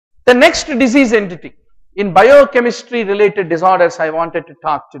The next disease entity in biochemistry related disorders I wanted to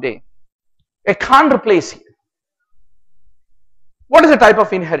talk today, achondroplasia. What is the type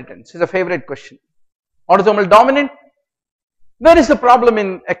of inheritance? Is a favorite question. Autosomal dominant. Where is the problem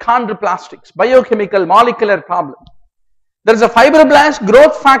in achondroplastics? Biochemical molecular problem. There is a fibroblast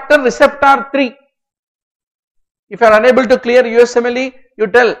growth factor receptor 3. If you are unable to clear USMLE, you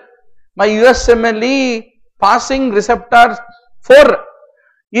tell my USMLE passing receptor 4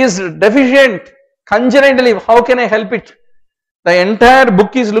 is deficient congenitally. How can I help it? The entire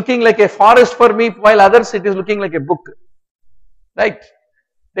book is looking like a forest for me, while others it is looking like a book. Right?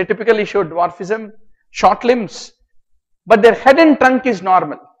 They typically show dwarfism, short limbs, but their head and trunk is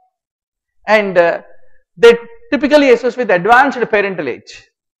normal, and they typically associate with advanced parental age,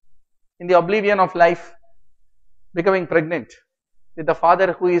 in the oblivion of life, becoming pregnant with the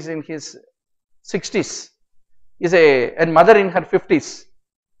father who is in his 60s, and mother in her 50s.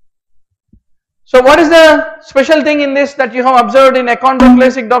 So what is the special thing in this that you have observed in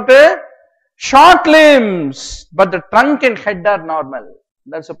achondroplasic, doctor? Short limbs, but the trunk and head are normal.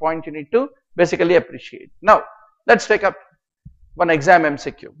 That's a point you need to basically appreciate. Now, let's take up one exam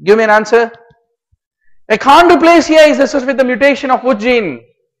MCQ. Give me an answer. Achondroplasia is associated with the mutation of which gene?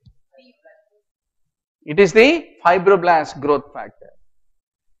 It is the fibroblast growth factor.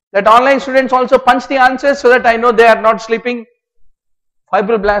 That online students also punch the answers so that I know they are not sleeping.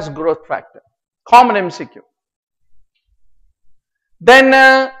 Fibroblast growth factor. Common MCQ.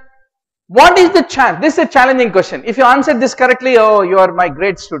 Then what is the chance? This is a challenging question. If you answer this correctly, oh, you are my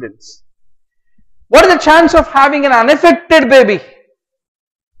great students. What is the chance of having an unaffected baby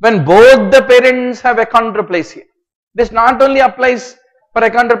when both the parents have achondroplasia? This not only applies for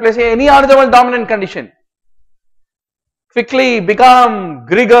achondroplasia, any autosomal dominant condition. Quickly become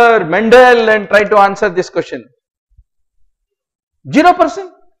Grigor, Mendel and try to answer this question.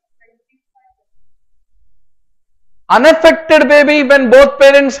 0%? Unaffected baby when both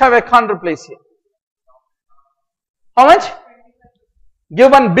parents have achondroplasia. How much?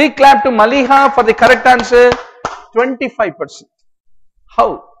 Give one big clap to Maliha for the correct answer. 25%.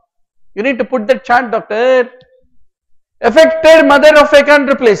 How? You need to put that chart, doctor. Affected mother of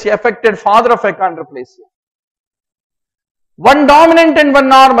achondroplasia, affected father of achondroplasia. One dominant and one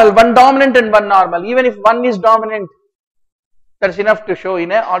normal, one dominant and one normal. Even if one is dominant, that's enough to show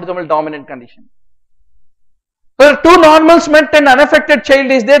in a autosomal dominant condition. Where two normals met and unaffected child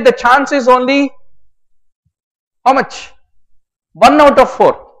is there, the chance is only how much? 1 out of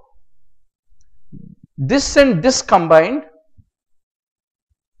 4. This and this combined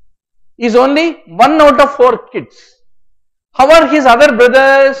is only 1 out of 4 kids. How are his other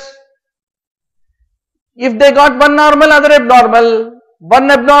brothers? If they got one normal, other abnormal, one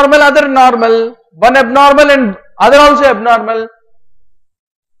abnormal, other normal, one abnormal and other also abnormal.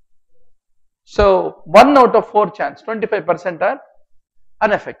 So 1 out of 4 chance, 25% are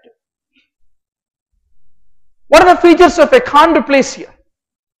unaffected. What are the features of achondroplasia?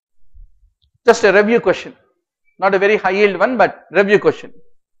 Just a review question, not a very high yield one, but review question.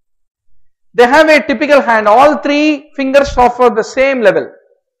 They have a typical hand, all 3 fingers offer the same level,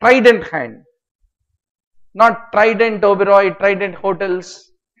 trident hand, not trident Oberoi, trident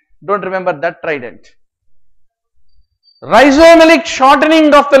hotels, don't remember that trident. Rhizomelic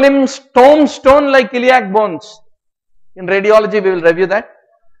shortening of the limbs, stone like iliac bones. In radiology we will review that.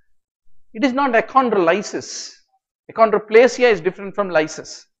 It is not achondrolysis. Achondroplasia is different from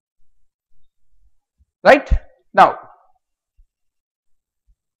lysis. Right? Now,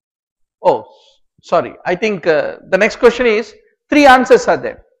 oh sorry, I think the next question is, 3 answers are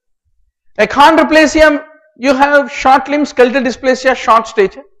there. Achondroplasia, you have short limbs, skeletal dysplasia, short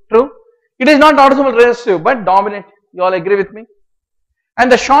stature, true. It is not autosomal recessive but dominant, you all agree with me. And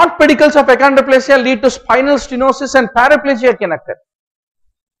the short pedicles of achondroplasia lead to spinal stenosis and paraplegia can occur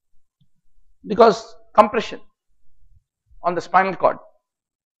because compression on the spinal cord.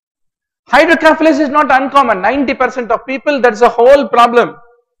 Hydrocephalus is not uncommon, 90% of people, that is a whole problem.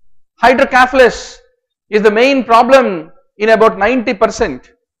 Hydrocephalus is the main problem in about 90%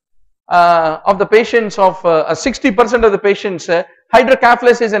 of the patients, of 60% of the patients,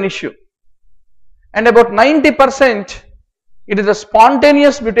 hydrocephalus is an issue. And about 90% it is a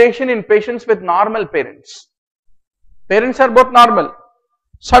spontaneous mutation in patients with normal parents. Parents are both normal.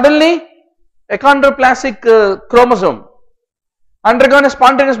 Suddenly achondroplastic chromosome undergone a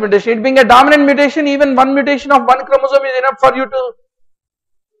spontaneous mutation. It being a dominant mutation, even one mutation of one chromosome is enough for you to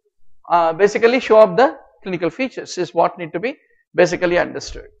basically show up the clinical features, is what need to be basically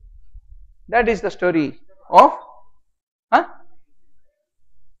understood. That is the story of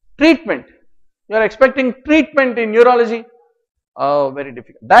treatment. You are expecting treatment in neurology. Oh, very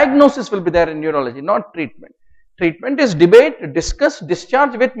difficult. Diagnosis will be there in neurology, not treatment. Treatment is debate, discuss,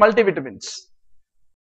 discharge with multivitamins.